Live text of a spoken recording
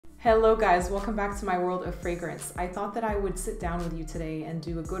Hello guys, welcome back to my world of fragrance. I thought that I would sit down with you today and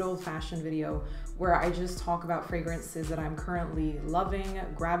do a good old-fashioned video where I just talk about fragrances that I'm currently loving,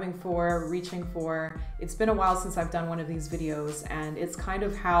 grabbing for, reaching for. It's been a while since I've done one of these videos, and it's kind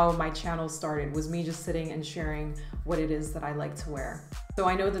of how my channel started, was me just sitting and sharing what it is that I like to wear. So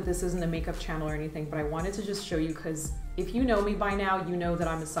I know that this isn't a makeup channel or anything, but I wanted to just show you because if you know me by now, you know that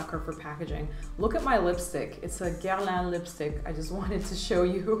I'm a sucker for packaging. Look at my lipstick. It's a Guerlain lipstick. I just wanted to show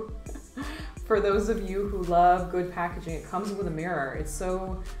you. For those of you who love good packaging, it comes with a mirror. It's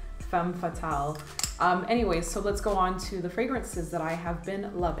so femme fatale. Anyways, so let's go on to the fragrances that I have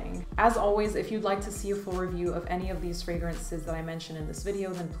been loving. As always, if you'd like to see a full review of any of these fragrances that I mentioned in this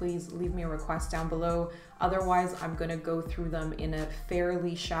video, then please leave me a request down below. Otherwise, I'm gonna go through them in a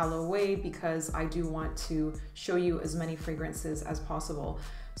fairly shallow way because I do want to show you as many fragrances as possible.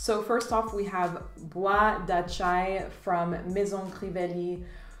 So first off, we have Bois Datchaï from Maison Crivelli,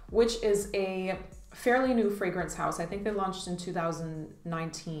 which is a fairly new fragrance house. I think they launched in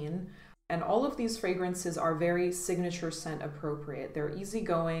 2019. And all of these fragrances are very signature scent appropriate. They're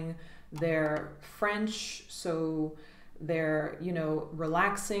easygoing, they're French, so they're, you know,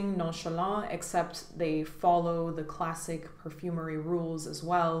 relaxing, nonchalant, except they follow the classic perfumery rules as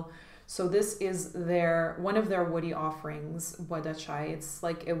well. So this is one of their woody offerings, Bois Datchaï. It's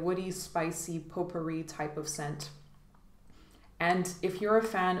like a woody, spicy, potpourri type of scent. And if you're a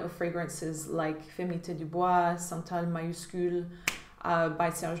fan of fragrances like Féminité du Bois, Santal Majuscule, by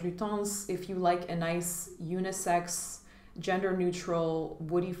StrangeLove, if you like a nice unisex, gender-neutral,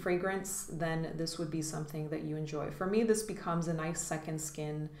 woody fragrance, then this would be something that you enjoy. For me, this becomes a nice second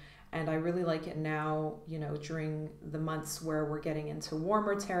skin, and I really like it now, you know, during the months where we're getting into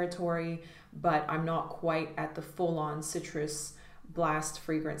warmer territory, but I'm not quite at the full-on citrus blast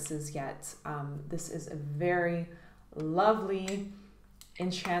fragrances yet. This is a very lovely,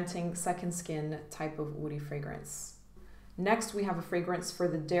 enchanting second skin type of woody fragrance. Next, we have a fragrance for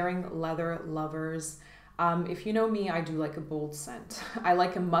the daring leather lovers. If you know me, I do like a bold scent. I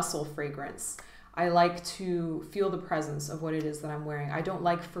like a muscle fragrance. I like to feel the presence of what it is that I'm wearing. I don't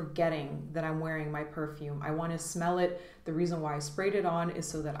like forgetting that I'm wearing my perfume. I want to smell it. The reason why I sprayed it on is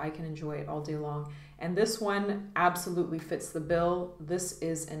so that I can enjoy it all day long. And this one absolutely fits the bill. This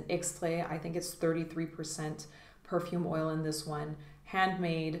is an extrait. I think it's 33% perfume oil in this one.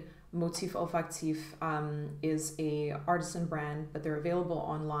 Handmade. Motif Olfactif is a artisan brand, but they're available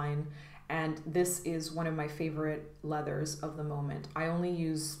online. And this is one of my favorite leathers of the moment. I only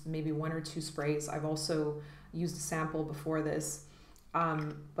use maybe 1 or 2 sprays. I've also used a sample before this,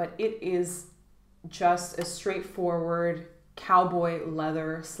 but it is just a straightforward cowboy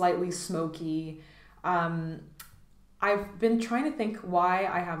leather, slightly smoky. I've been trying to think why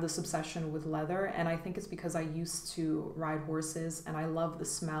I have this obsession with leather, and I think it's because I used to ride horses and I love the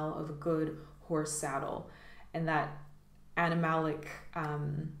smell of a good horse saddle and that animalic,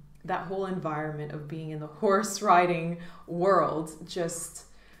 that whole environment of being in the horse riding world. Just,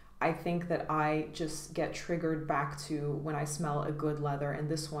 I think that I just get triggered back to when I smell a good leather, and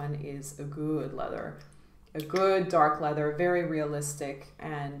this one is a good leather. A good dark leather, very realistic,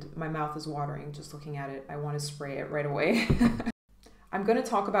 and my mouth is watering just looking at it. I want to spray it right away. I'm going to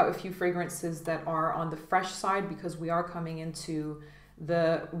talk about a few fragrances that are on the fresh side because we are coming into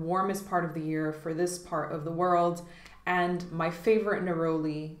the warmest part of the year for this part of the world. And my favorite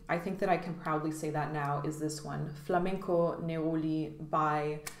Neroli, I think that I can proudly say that now, is this one. Flamenco Neroli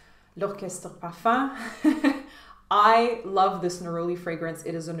by l'Orchestre Parfum. I love this Neroli fragrance.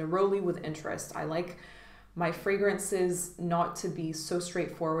 It is a Neroli with interest. I like my fragrances not to be so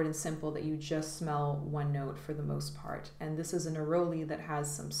straightforward and simple that you just smell one note for the most part. And this is a Neroli that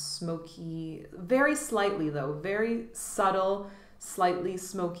has some smoky, very slightly though, very subtle, slightly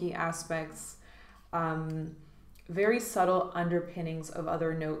smoky aspects, very subtle underpinnings of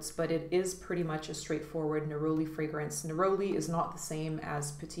other notes, but it is pretty much a straightforward Neroli fragrance. Neroli is not the same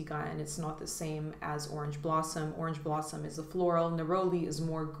as Petit Grain, and it's not the same as Orange Blossom. Orange Blossom is a floral. Neroli is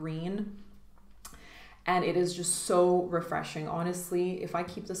more green. And it is just so refreshing. Honestly, if I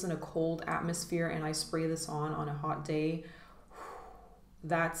keep this in a cold atmosphere and I spray this on a hot day,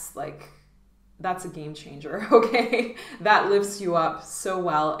 that's a game changer, okay? That lifts you up so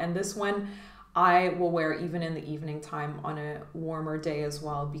well. And this one I will wear even in the evening time on a warmer day as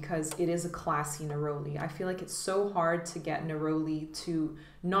well because it is a classy Neroli. I feel like it's so hard to get Neroli to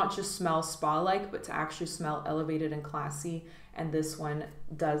not just smell spa-like, but to actually smell elevated and classy. And this one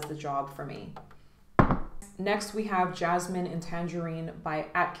does the job for me. Next, we have Jasmine and Tangerine by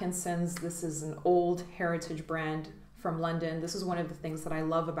Atikinsons. This is an old heritage brand from London. This is one of the things that I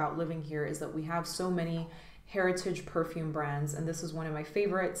love about living here, is that we have so many heritage perfume brands, and this is one of my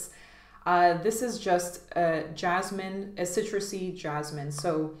favorites. This is just jasmine, a citrusy jasmine,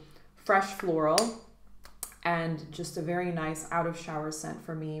 so fresh floral, and just a very nice out of shower scent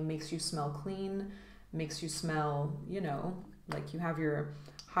for me. Makes you smell clean, makes you smell, you know, like you have your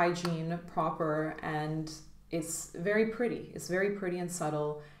hygiene proper, and it's very pretty. It's very pretty and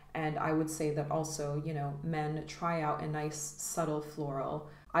subtle. And I would say that also, you know, men try out a nice subtle floral.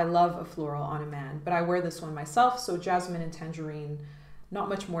 I love a floral on a man, but I wear this one myself. So Jasmine and Tangerine, not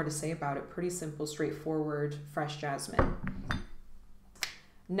much more to say about it. Pretty simple, straightforward, fresh jasmine.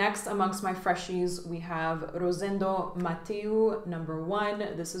 Next, amongst my freshies, we have Rosendo Mateu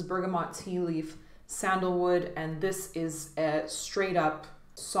 #1. This is bergamot, tea leaf, sandalwood, and this is a straight up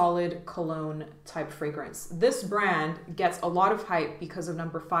solid cologne type fragrance. This brand gets a lot of hype because of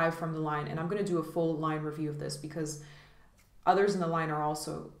 #5 from the line, and I'm going to do a full line review of this because others in the line are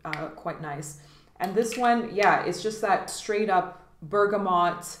also quite nice. And this one, yeah, it's just that straight up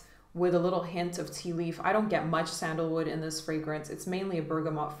bergamot with a little hint of tea leaf. I don't get much sandalwood in this fragrance. It's mainly a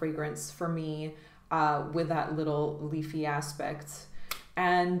bergamot fragrance for me, with that little leafy aspect.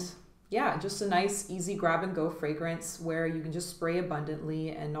 And yeah, just a nice, easy grab and go fragrance where you can just spray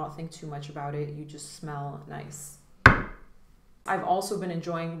abundantly and not think too much about it. You just smell nice. I've also been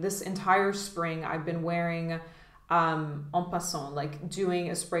enjoying this entire spring. I've been wearing en passant, like doing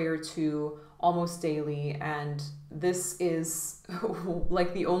a spray or two almost daily. And this is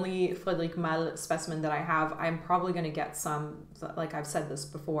like the only Frédéric Malle specimen that I have. I'm probably going to get some, like I've said this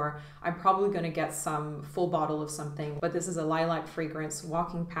before, I'm probably going to get some full bottle of something, but this is a lilac fragrance,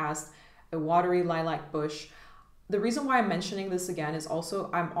 walking past a watery lilac bush. The reason why I'm mentioning this again is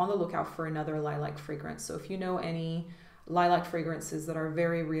also I'm on the lookout for another lilac fragrance. So if you know any lilac fragrances that are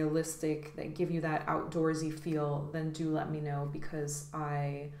very realistic, that give you that outdoorsy feel, then do let me know, because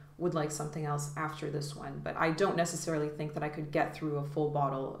I would like something else after this one. But I don't necessarily think that I could get through a full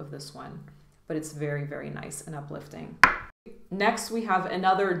bottle of this one, but it's very, very nice and uplifting. Next, we have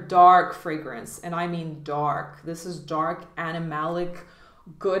another dark fragrance, and I mean dark. This is Dark Animalic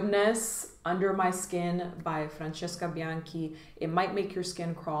Goodness Under My Skin by Francesca Bianchi. It might make your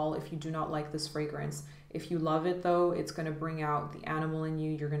skin crawl if you do not like this fragrance. If you love it though, it's going to bring out the animal in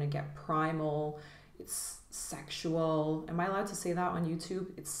you. You're going to get primal. It's sexual. Am I allowed to say that on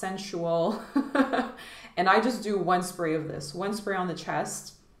YouTube? It's sensual. And I just do one spray of this, one spray on the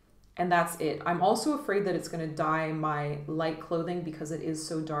chest, and that's it. I'm also afraid that it's going to dye my light clothing because it is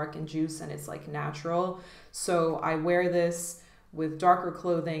so dark and juice and it's like natural. So I wear this with darker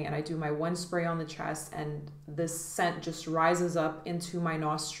clothing and I do my one spray on the chest, and this scent just rises up into my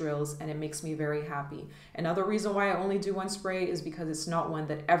nostrils and it makes me very happy. Another reason why I only do one spray is because it's not one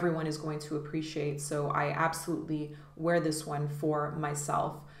that everyone is going to appreciate. So I absolutely wear this one for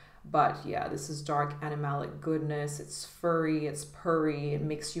myself. But yeah, this is Dark Animalic Goodness. It's furry, it's purry, it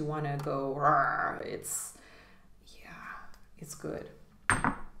makes you want to go rawr. It's good.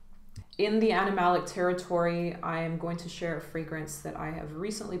 In the animalic territory, I am going to share a fragrance that I have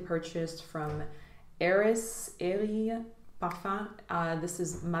recently purchased from Eris, Parfum. This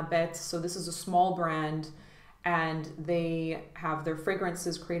is Bête. So this is a small brand, and they have their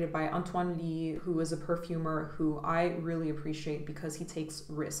fragrances created by Antoine Lee, who is a perfumer who I really appreciate because he takes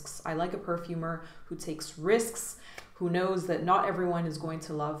risks. I like a perfumer who takes risks, who knows that not everyone is going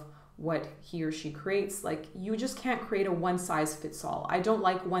to love what he or she creates. Like, you just can't create a one size fits all. I don't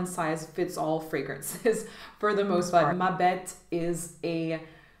like one size fits all fragrances for the most part. Bête is a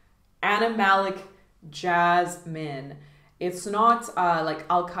animalic jasmine. It's not like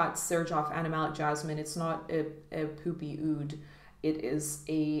Alcat Xerjoff animalic jasmine. It's not a poopy oud. It is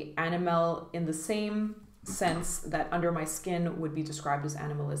a animal in the same sense that Under My Skin would be described as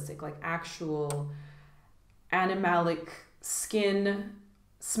animalistic, like actual animalic skin.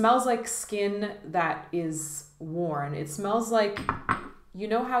 Smells like skin that is worn. It smells like, you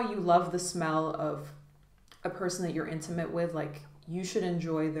know how you love the smell of a person that you're intimate with? Like, you should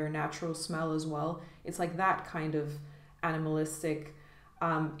enjoy their natural smell as well. It's like that kind of animalistic.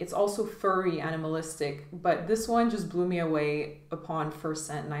 It's also furry animalistic, but this one just blew me away upon first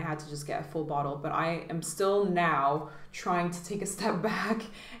scent, and I had to just get a full bottle. But I am still now trying to take a step back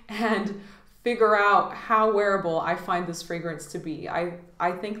and figure out how wearable I find this fragrance to be. I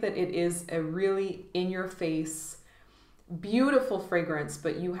think that it is a really in-your-face, beautiful fragrance,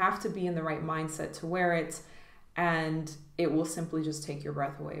 but you have to be in the right mindset to wear it, and it will simply just take your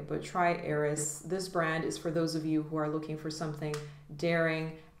breath away. But try Eris. This brand is for those of you who are looking for something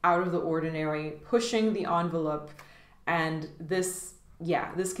daring, out of the ordinary, pushing the envelope, and this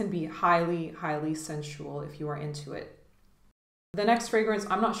can be highly, highly sensual if you are into it. The next fragrance,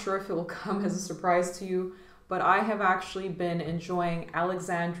 I'm not sure if it will come as a surprise to you, but I have actually been enjoying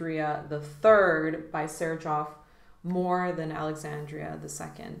Alexandria III by Xerjoff more than Alexandria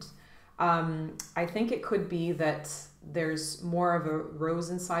II. I think it could be that there's more of a rose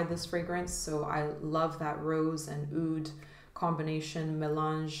inside this fragrance, so I love that rose and oud combination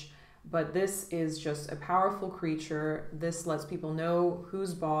melange, but this is just a powerful creature. This lets people know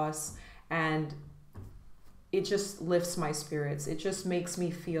who's boss, and it just lifts my spirits. It just makes me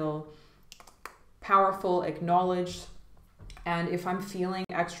feel powerful, acknowledged, and if I'm feeling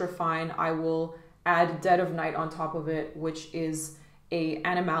extra fine, I will add Dead of Night on top of it, which is a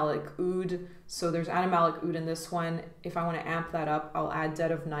animalic oud. So there's animalic oud in this one. If I want to amp that up, I'll add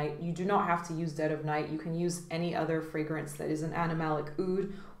Dead of Night. You do not have to use Dead of Night. You can use any other fragrance that is an animalic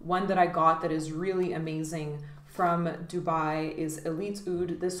oud. One that I got that is really amazing from Dubai is Elite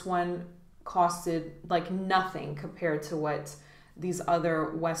Oud. This one costed like nothing compared to what these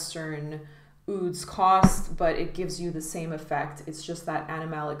other Western ouds cost, but it gives you the same effect. It's just that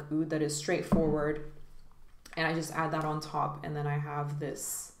animalic oud that is straightforward, and I just add that on top, and then I have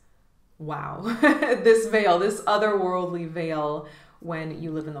this, wow, this veil, this otherworldly veil when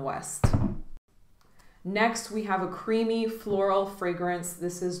you live in the West. Next, we have a creamy floral fragrance.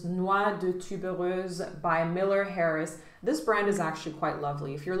 This is Noix de Tubéreuse by Miller Harris. This brand is actually quite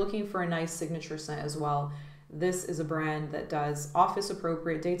lovely. If you're looking for a nice signature scent as well, this is a brand that does office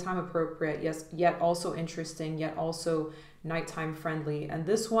appropriate, daytime appropriate, yes, yet also interesting, yet also nighttime friendly. And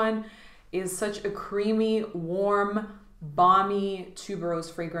this one is such a creamy, warm, balmy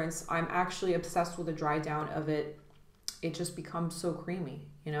tuberose fragrance. I'm actually obsessed with the dry down of it. It just becomes so creamy,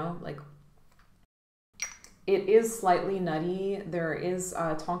 you know, like it is slightly nutty. There is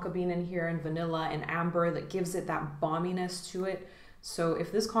tonka bean in here and vanilla and amber that gives it that balminess to it. So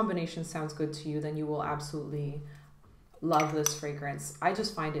if this combination sounds good to you, then you will absolutely love this fragrance. I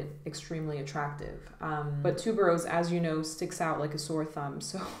just find it extremely attractive. But tuberose, as you know, sticks out like a sore thumb.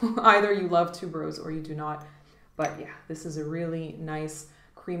 So either you love tuberose or you do not. But yeah, this is a really nice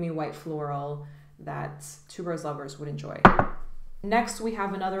creamy white floral that tuberose lovers would enjoy. Next, we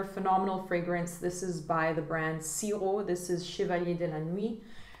have another phenomenal fragrance. This is by the brand Siro. This is Chevalier de la Nuit.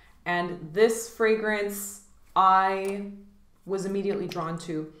 And this fragrance, I was immediately drawn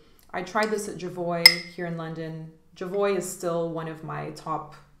to. I tried this at Javoy here in London. Javoy is still one of my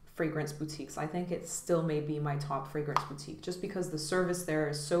top fragrance boutiques. I think it still may be my top fragrance boutique just because the service there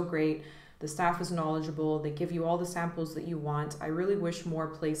is so great. The staff is knowledgeable. They give you all the samples that you want. I really wish more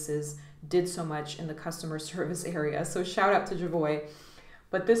places did so much in the customer service area. So shout out to Javoy.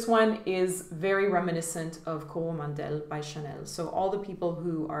 But this one is very reminiscent of Coromandel by Chanel. So all the people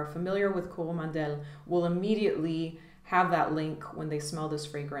who are familiar with Coromandel will immediately have that link when they smell this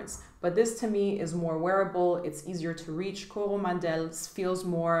fragrance. But this to me is more wearable. It's easier to reach. Coromandel feels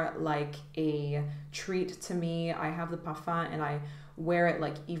more like a treat to me. I have the Parfum and I wear it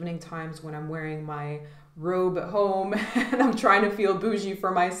like evening times when I'm wearing my robe at home and I'm trying to feel bougie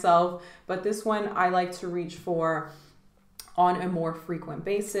for myself. But this one I like to reach for on a more frequent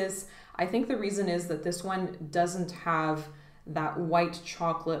basis. I think the reason is that this one doesn't have that white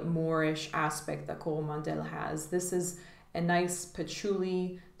chocolate Moorish aspect that Coromandel has. This is a nice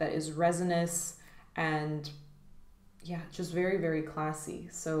patchouli that is resinous and yeah, just very, very classy.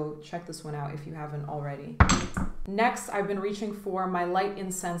 So check this one out if you haven't already. Next, I've been reaching for my light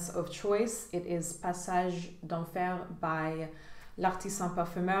incense of choice. It is Passage d'Enfer by L'Artisan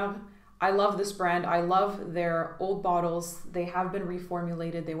Parfumeur. I love this brand. I love their old bottles. They have been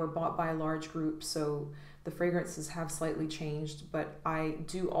reformulated. They were bought by a large group, so the fragrances have slightly changed, but I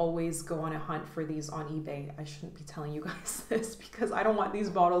do always go on a hunt for these on eBay. I shouldn't be telling you guys this because I don't want these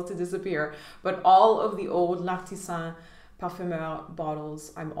bottles to disappear, but all of the old L'Artisan Parfumeur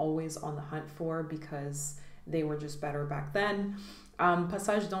bottles I'm always on the hunt for because they were just better back then.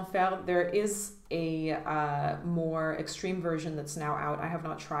 Passage d'Enfer, there is a more extreme version that's now out. I have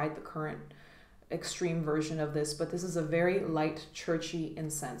not tried the current extreme version of this, but this is a very light, churchy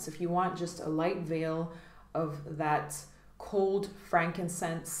incense. If you want just a light veil of that cold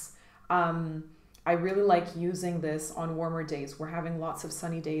frankincense, I really like using this on warmer days. We're having lots of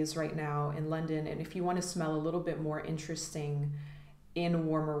sunny days right now in London, and if you want to smell a little bit more interesting in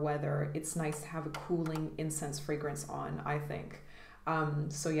warmer weather, it's nice to have a cooling incense fragrance on, I think.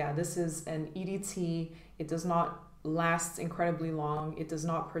 So yeah, this is an EDT. It does not last incredibly long. It does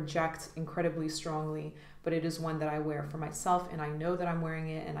not project incredibly strongly, but it is one that I wear for myself and I know that I'm wearing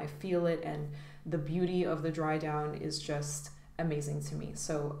it and I feel it, and the beauty of the dry down is just amazing to me.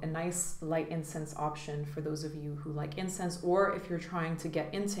 So a nice light incense option for those of you who like incense, or if you're trying to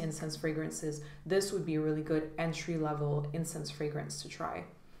get into incense fragrances, this would be a really good entry-level incense fragrance to try.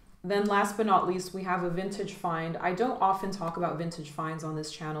 Then last but not least, we have a vintage find. I don't often talk about vintage finds on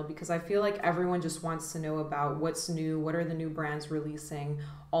this channel because I feel like everyone just wants to know about what's new, what are the new brands releasing,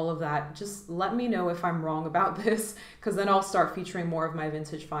 all of that. Just let me know if I'm wrong about this, because then I'll start featuring more of my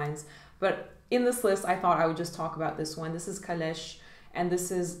vintage finds. But in this list, I thought I would just talk about this one. This is Kalesh, and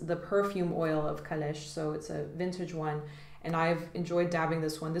this is the perfume oil of Kalesh, so it's a vintage one. And I've enjoyed dabbing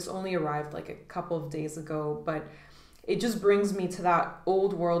this one. This only arrived like a couple of days ago, but it just brings me to that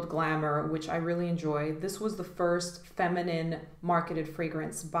old world glamour, which I really enjoy. This was the first feminine marketed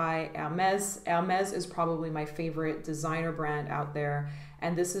fragrance by Hermès. Hermès is probably my favorite designer brand out there.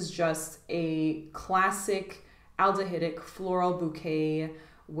 And this is just a classic aldehydic floral bouquet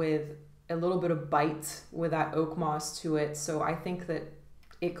with a little bit of bite with that oak moss to it. So I think that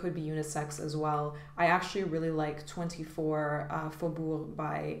it could be unisex as well. I actually really like 24 Faubourg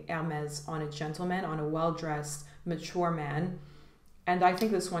by Hermès on a gentleman, on a well-dressed, mature man. And I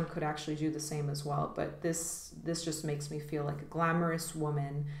think this one could actually do the same as well. But this just makes me feel like a glamorous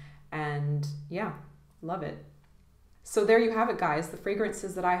woman. And yeah, love it. So there you have it, guys. The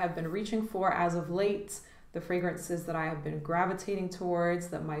fragrances that I have been reaching for as of late, the fragrances that I have been gravitating towards,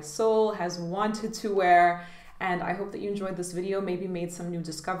 that my soul has wanted to wear. And I hope that you enjoyed this video, maybe made some new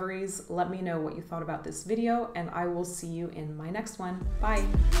discoveries. Let me know what you thought about this video, and I will see you in my next one. Bye.